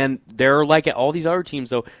 And they're like all these other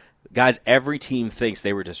teams, though. Guys, every team thinks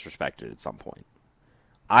they were disrespected at some point.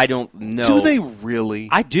 I don't know. Do they really?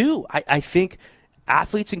 I do. I think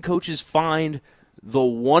athletes and coaches find the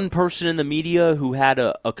one person in the media who had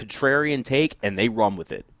a contrarian take, and they run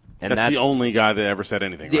with it. And that's the only guy that ever said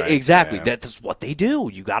anything, right? Exactly. Yeah. That's what they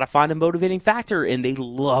do. You got to find a motivating factor, and they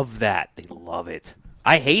love that. They love it.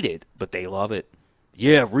 I hate it, but they love it.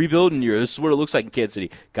 Yeah, rebuilding year. This is what it looks like in Kansas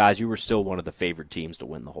City. Guys, you were still one of the favorite teams to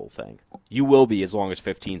win the whole thing. You will be as long as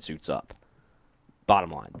 15 suits up.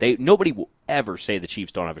 Bottom line. Nobody will ever say the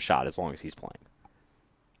Chiefs don't have a shot as long as he's playing.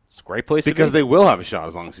 It's a great place to be. Because they will have a shot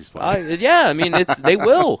as long as he's playing. Yeah, I mean, they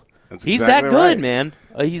will. He's exactly that good, right. man.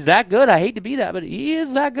 He's that good. I hate to be that, but he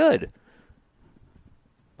is that good.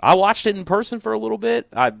 I watched it in person for a little bit.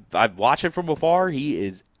 I've watched it from afar. He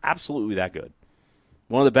is absolutely that good.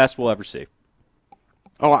 One of the best we'll ever see.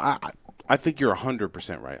 Oh, I think you're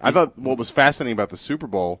 100% right. I thought what was fascinating about the Super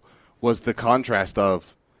Bowl was the contrast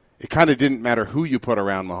of it kind of didn't matter who you put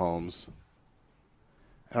around Mahomes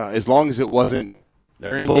as long as it wasn't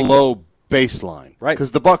below baseline. Right.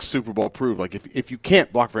 Because the Bucs Super Bowl proved, like, if you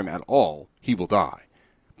can't block for him at all, he will die.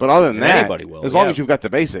 But other than that, anybody will, as long as you've got the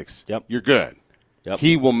basics, you're good. Yep.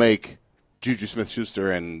 He will make Juju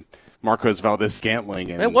Smith-Schuster and Marquez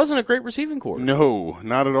Valdez-Scantling. And It wasn't a great receiving core. No,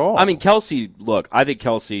 not at all. I mean, Kelsey, look, I think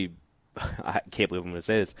Kelsey, I can't believe I'm going to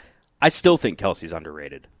say this, I still think Kelsey's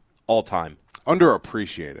underrated all time.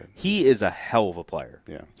 Underappreciated. He is a hell of a player.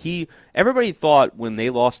 Yeah. Everybody thought when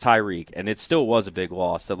they lost Tyreek, and it still was a big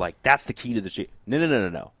loss, that, like, that's the key to the Chiefs.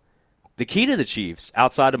 No. The key to the Chiefs,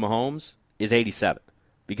 outside of Mahomes, is 87.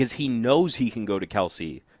 Because he knows he can go to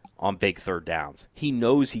Kelsey on big third downs. He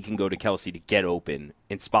knows he can go to Kelsey to get open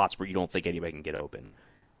in spots where you don't think anybody can get open.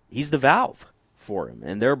 He's the valve for him,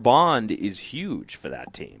 and their bond is huge for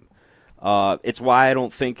that team. It's why I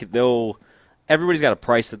don't think everybody's got a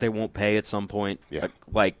price that they won't pay at some point. Yeah.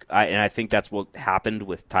 And I think that's what happened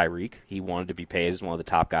with Tyreek. He wanted to be paid as one of the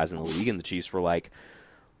top guys in the league, and the Chiefs were like,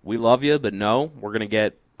 we love you, but no, we're going to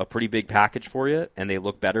get a pretty big package for you, and they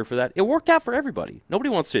look better for that. It worked out for everybody.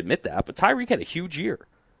 Nobody wants to admit that, but Tyreek had a huge year,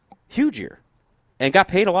 and got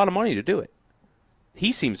paid a lot of money to do it.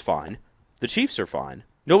 He seems fine. The Chiefs are fine.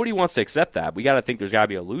 Nobody wants to accept that. We got to think there's got to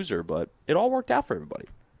be a loser, but it all worked out for everybody.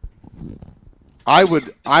 I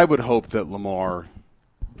would hope that Lamar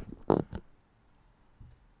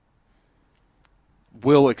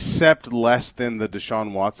will accept less than the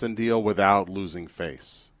Deshaun Watson deal without losing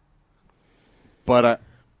face. But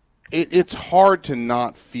it's hard to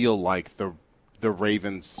not feel like the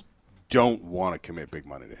Ravens don't want to commit big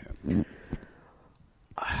money to him.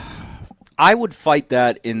 I would fight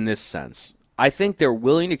that in this sense. I think they're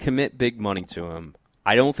willing to commit big money to him.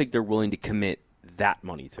 I don't think they're willing to commit that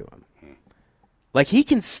money to him. Like, he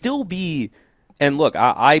can still be, and look,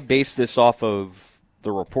 I base this off of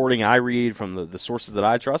the reporting I read from the sources that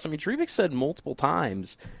I trust. I mean, Trevick said multiple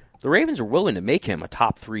times the Ravens are willing to make him a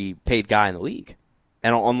top 3 paid guy in the league.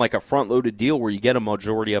 And on like a front-loaded deal where you get a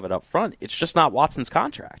majority of it up front, it's just not Watson's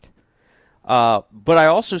contract. But I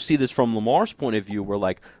also see this from Lamar's point of view where,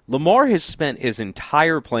 like, Lamar has spent his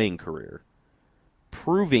entire playing career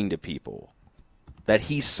proving to people that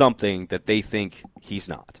he's something that they think he's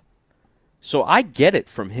not. So I get it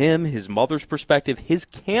from him, his mother's perspective, his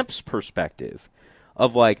camp's perspective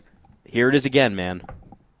of, like, here it is again, man.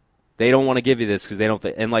 They don't want to give you this because they don't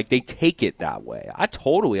and, like, they take it that way. I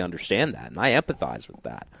totally understand that, and I empathize with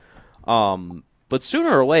that. But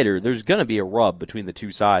sooner or later, there's going to be a rub between the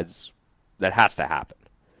two sides that has to happen.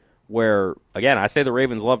 Where, again, I say the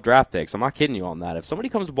Ravens love draft picks. I'm not kidding you on that. If somebody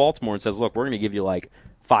comes to Baltimore and says, look, we're going to give you like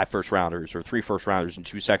 5 first-rounders or 3 first-rounders and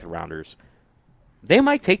 2 second-rounders, they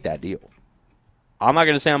might take that deal. I'm not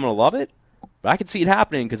going to say I'm going to love it, but I can see it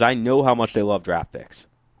happening because I know how much they love draft picks.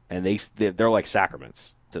 And they're like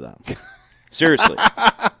sacraments to them. Seriously.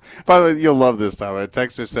 By the way, you'll love this, Tyler. A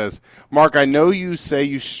texter says, Mark, I know you say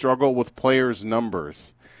you struggle with players'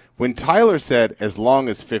 numbers. When Tyler said, as long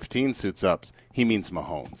as 15 suits up, he means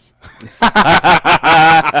Mahomes.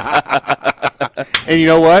 And you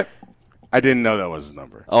know what? I didn't know that was his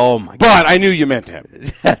number. Oh, my God. But I knew you meant him.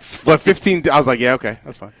 That's funny. But 15, I was like, yeah, okay,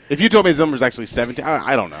 that's fine. If you told me his number is actually 17,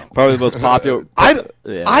 I don't know. Probably the most popular.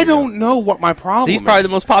 I don't know what my problem is. He's probably the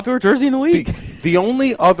most popular jersey in the league. The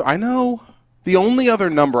only other, I know, the only other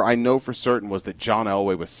number I know for certain was that John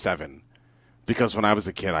Elway was 7. Because when I was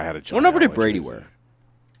a kid, I had a John What number Elway did Brady jersey. wear?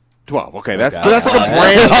 12. Okay, that's like a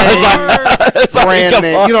brand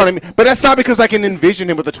name. You know what I mean? But that's not because I can envision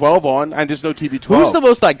him with a 12 on. I just know TB12. Who's the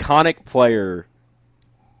most iconic player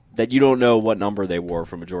that you don't know what number they wore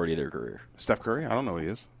for majority of their career? Steph Curry? I don't know who he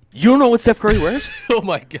is. You don't know what Steph Curry wears? Oh,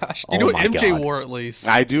 my gosh. You know what MJ wore at least?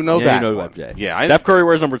 I do know that. You know one. MJ. Yeah, Steph Curry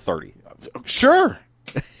wears number 30. Sure.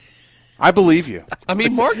 I believe you. I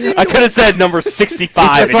mean, Mark didn't. I could have said number 65.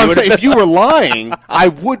 That's what I'm saying. If you were lying, I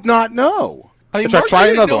would not know. I mean, Mark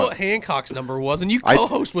didn't know what Hancock's number was, and you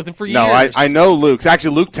co-host with him for years. No, I know Luke's.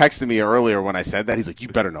 Actually, Luke texted me earlier when I said that. He's like, you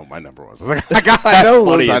better know what my number was. I was like, I know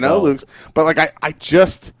Luke's. I know Luke's. But, like,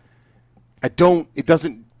 I don't, it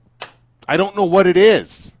doesn't I don't know what it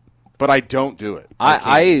is, but I don't do it.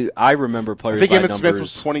 I remember players. I think by Emmitt numbers. Smith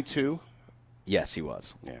was 22. Yes, he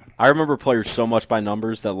was. Yeah. I remember players so much by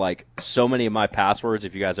numbers that, like, so many of my passwords,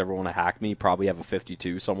 if you guys ever want to hack me, probably have a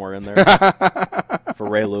 52 somewhere in there. For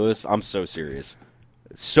Ray Lewis, I'm so serious.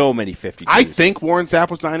 So many 52s. I think Warren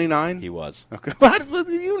Sapp was 99. He was. Okay. How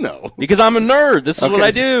do you know? Because I'm a nerd. This is what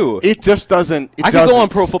I do. It just doesn't. I could go on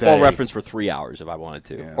Pro Football Reference for 3 hours if I wanted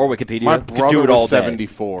to. Yeah. Or Wikipedia. My could brother do it all was day.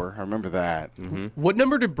 74. I remember that. Mm-hmm. What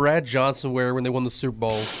number did Brad Johnson wear when they won the Super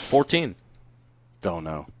Bowl? 14. Don't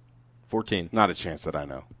know. 14. Not a chance that I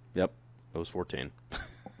know. Yep. It was 14.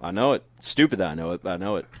 I know it. Stupid that I know it, but I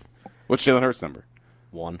know it. What's Jalen Hurts' number?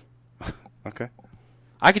 1. Okay.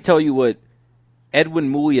 I could tell you what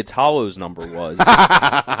Edwin Muliatalo's number was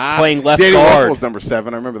playing left Danny guard. was number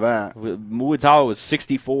 7. I remember that. Muliatalo was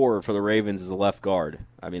 64 for the Ravens as a left guard.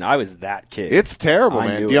 I mean, I was that kid. It's terrible,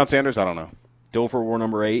 man. Deion Sanders, I don't know. Dilfer wore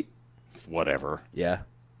number 8. Whatever. Yeah.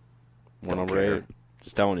 Wore Don't number care. 8.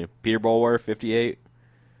 Just telling you. Peter Bulwer, 58.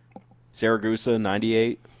 Saragusa,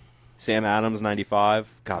 98. Sam Adams,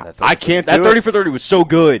 95. God, that 30, I can't that do 30 it. for 30 was so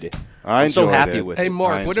good. I'm so enjoyed happy it. with Hey, it.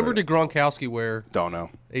 Mark, what number did Gronkowski wear? Don't know.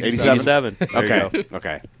 87. There Okay. you go.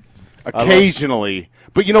 Okay. Occasionally,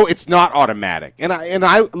 but it's not automatic. And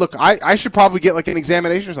I look, I should probably get like an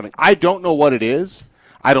examination or something. I don't know what it is.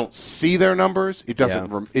 I don't see their numbers. It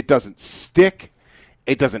doesn't. It doesn't stick.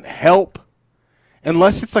 It doesn't help.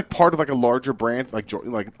 Unless it's like part of like a larger brand, like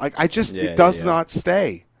I just it does not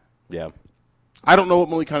stay. Yeah. I don't know what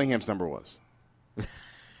Malik Cunningham's number was.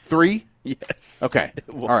 3? Yes. Okay.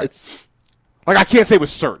 All right. Like I can't say with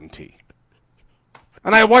certainty.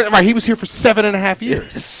 And he was here for 7.5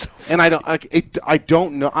 years, and I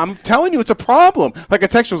don't know. I'm telling you, it's a problem. Like a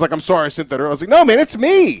texter was like, "I'm sorry, I sent that earlier." I was like, "No, man, it's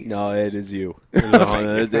me." No, it is you.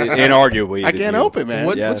 Inarguably, I can't help it, man.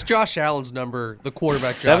 What's Josh Allen's number? The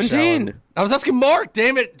quarterback, Josh 17. Allen. I was asking Mark.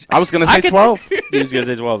 Damn it! I was going to say 12. He was going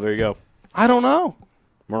to say 12. There you go. I don't know.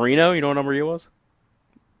 Marino, you know what number he was?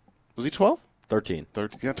 Was he 12? 13.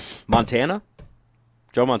 13. Yep. Montana,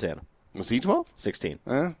 Joe Montana. Was he 12? 16.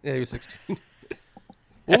 Yeah, he was 16.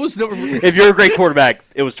 What was number? If you're a great quarterback,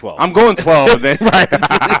 it was 12. I'm going 12, and then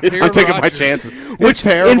I'm taking my chances. It's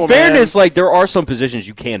terrible, in fairness, like there are some positions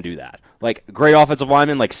you can do that. Like great offensive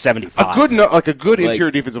lineman, like 75. A good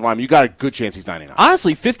interior defensive lineman, you got a good chance he's 99.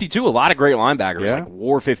 Honestly, 52. A lot of great linebackers like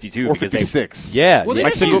wore 52. Or because 56. Yeah. Well,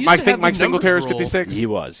 Mike Singletary is 56. He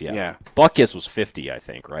was. Yeah. Yeah. Butkus was 50, I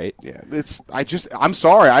think. Right. Yeah. I'm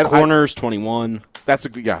sorry. Corners 21. That's a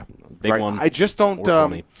good. Yeah. Big one. I just don't.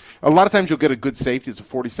 A lot of times you'll get a good safety. It's a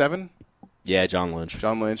 47. Yeah, John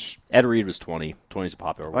Lynch. Ed Reed was 20. 20 is a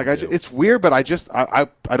popular one. It's weird, but I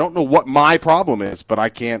don't know what my problem is, but I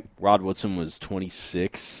can't. Rod Woodson was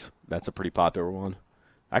 26. That's a pretty popular one.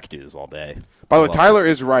 I could do this all day. By the way, Tyler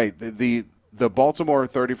is right. The Baltimore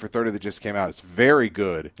 30 for 30 that just came out is very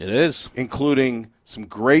good. It is. Including some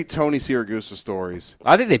great Tony Siragusa stories.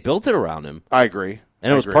 I think they built it around him. I agree.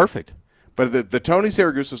 And it was perfect. But the Tony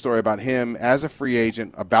Siragusa story about him as a free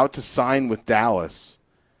agent about to sign with Dallas.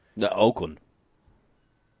 Oakland.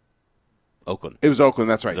 It was Oakland,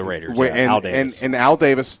 that's right. The Raiders. And, Al Davis. And Al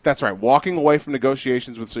Davis, that's right, walking away from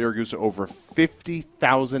negotiations with Siragusa over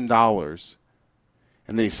 $50,000.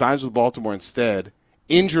 And then he signs with Baltimore instead,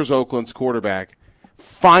 injures Oakland's quarterback,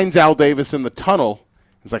 finds Al Davis in the tunnel.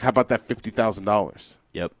 He's like, how about that $50,000?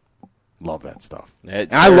 Yep. Love that stuff.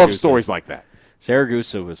 And I love stories like that.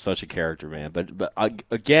 Siragusa was such a character, man. But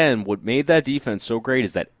again, what made that defense so great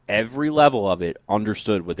is that every level of it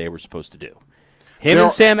understood what they were supposed to do.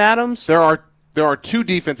 Sam Adams. There are two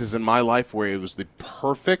defenses in my life where it was the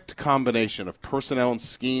perfect combination of personnel and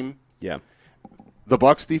scheme. Yeah. The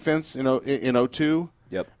Bucs defense in 02.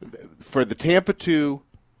 Yep. For the Tampa 2,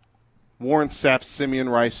 Warren Sapp, Simeon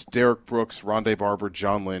Rice, Derek Brooks, Rondé Barber,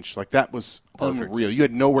 John Lynch. Like, that was unreal. You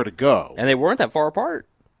had nowhere to go. And they weren't that far apart.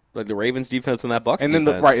 Like the Ravens defense and that Bucs and then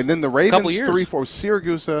defense. And then the Ravens 3-4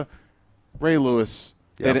 Siragusa, Ray Lewis,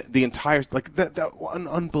 the entire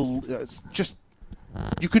unbelievable. Just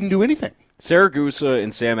you couldn't do anything. Siragusa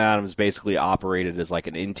and Sam Adams basically operated as like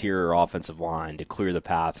an interior offensive line to clear the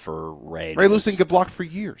path for Ray. Ray Lewis didn't get blocked for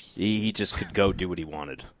years. He just could go do what he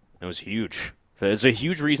wanted. It was huge. It's a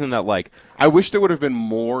huge reason that like I wish there would have been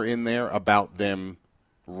more in there about them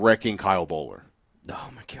wrecking Kyle Bowler. Oh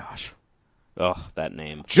my gosh. Oh, that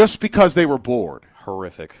name. Just because they were bored.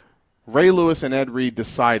 Horrific. Ray Lewis and Ed Reed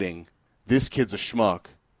deciding this kid's a schmuck.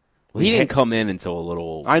 Well, he didn't come in until a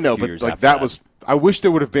little. I know, but like that was. I wish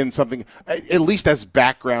there would have been something, at least as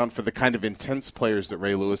background for the kind of intense players that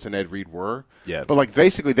Ray Lewis and Ed Reed were. Yeah. But like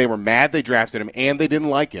basically, they were mad they drafted him and they didn't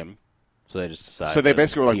like him, So they just decided. So they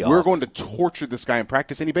basically were tee like, we're off. going to torture this guy in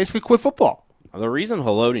practice, and he basically quit football. The reason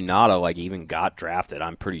Haloti Ngata even got drafted,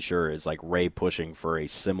 I'm pretty sure, is Ray pushing for a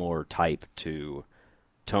similar type to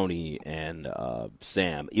Tony and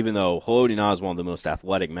Sam. Even though Haloti Ngata is one of the most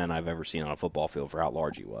athletic men I've ever seen on a football field for how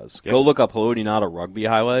large he was. Yes. Go look up Haloti Ngata rugby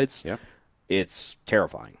highlights. Yeah. It's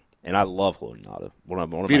terrifying. And I love Haloti Ngata. One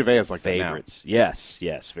of Vita my Vea is like that now. favorites.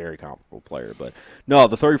 Yes, very comparable player. But no,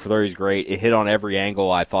 the 30 for 30 is great. It hit on every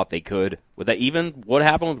angle I thought they could. With that, even what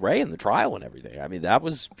happened with Ray in the trial and everything. I mean, that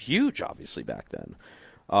was huge, obviously, back then.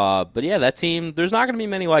 But yeah, that team, there's not going to be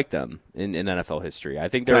many like them in NFL history. I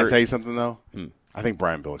think. Can I tell you something though? I think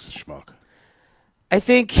Brian Billick's a schmuck. I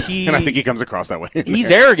think he and I think he comes across that way.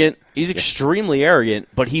 He's arrogant. He's extremely arrogant,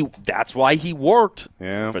 but that's why he worked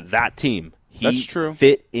for that team. That's true.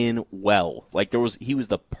 Fit in well. He was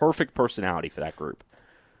the perfect personality for that group.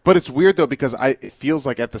 But it's weird though because it feels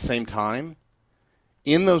like at the same time,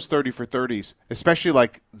 in those 30 for 30s, especially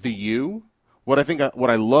like the U, what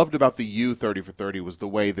I loved about the U 30 for 30 was the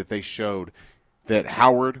way that they showed that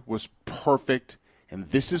Howard was perfect, and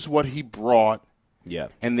this is what he brought. Yeah.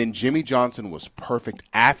 And then Jimmy Johnson was perfect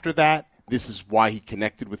after that. This is why he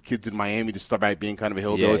connected with kids in Miami to start by being kind of a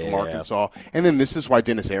hillbilly from Arkansas. And then this is why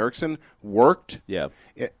Dennis Erickson worked. Yeah.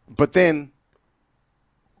 But then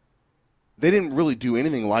they didn't really do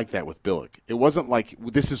anything like that with Billick. It wasn't like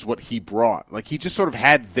this is what he brought. Like he just sort of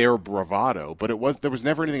had their bravado, but there was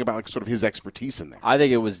never anything about sort of his expertise in there. I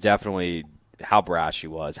think it was definitely how brash he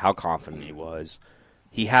was, how confident he was.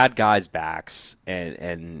 He had guys' backs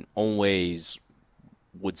and always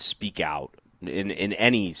would speak out in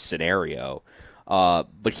any scenario.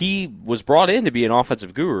 But he was brought in to be an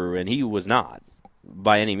offensive guru, and he was not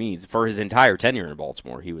by any means. For his entire tenure in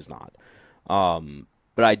Baltimore, he was not.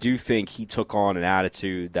 But I do think he took on an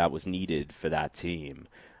attitude that was needed for that team.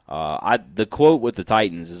 The quote with the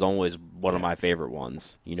Titans is always one of my favorite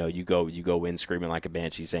ones. You know, you go in screaming like a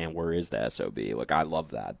banshee saying, "Where is the SOB?" Like, I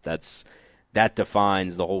love that. That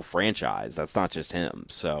defines the whole franchise. That's not just him.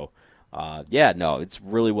 So, it's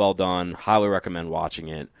really well done. Highly recommend watching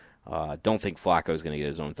it. Don't think Flacco's going to get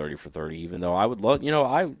his own 30 for 30, even though I would love,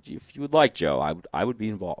 if you would like, Joe, I would be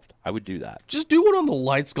involved. I would do that. Just do one on the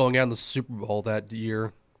lights going out in the Super Bowl that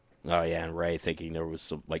year. Oh, yeah, and Ray thinking there was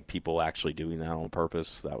some people actually doing that on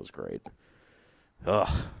purpose. That was great.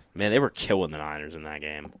 Ugh, man, they were killing the Niners in that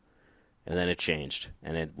game. And then it changed.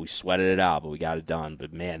 And we sweated it out, but we got it done.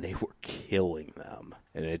 But, man, they were killing them.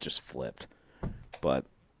 And it just flipped. But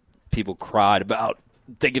people cried about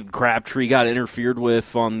thinking Crabtree got interfered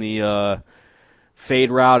with on the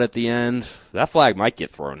fade route at the end. That flag might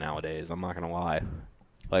get thrown nowadays. I'm not going to lie.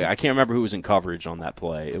 I can't remember who was in coverage on that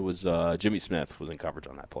play. It was Jimmy Smith was in coverage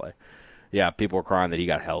on that play. Yeah, people were crying that he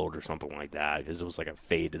got held or something like that because it was like a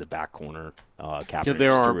fade to the back corner.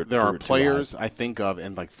 There are players I think of,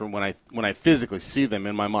 and from when I physically see them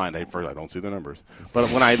in my mind, I don't see the numbers, but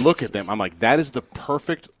when I look at them, I'm like, that is the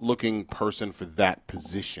perfect looking person for that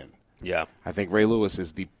position. Yeah, I think Ray Lewis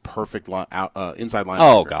is the perfect inside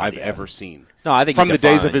linebacker I've ever seen. No, I think from the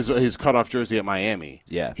days of his cutoff jersey at Miami.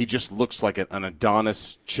 Yeah, he just looks like an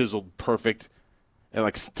Adonis, chiseled, perfect.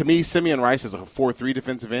 And to me, Simeon Rice is like a 4-3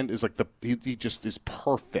 defensive end. Is he just is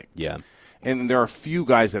perfect. Yeah, and there are a few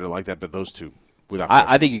guys that are like that, but those two, without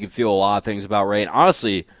I think you can feel a lot of things about Ray. And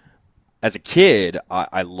honestly, as a kid,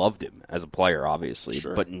 I loved him as a player, obviously.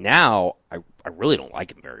 Sure. But now I really don't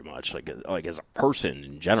like him very much, like as a person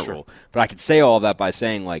in general. Sure. But I could say all that by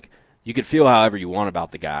saying you could feel however you want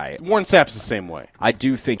about the guy. Warren Sapp's the same way. I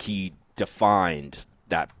do think he defined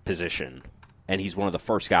that position. And he's one of the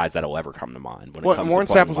first guys that'll ever come to mind when it comes Warren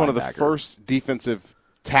to playing Sapp was one of the first defensive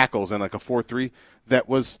tackles in a 4-3 that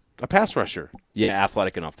was a pass rusher. Yeah,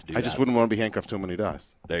 athletic enough to do that. I just wouldn't want to be handcuffed to him when he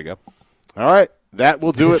does. There you go. All right, that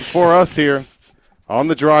will do it for us here on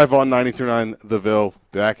The Drive on 93.9 The Ville.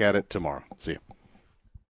 Back at it tomorrow. See you.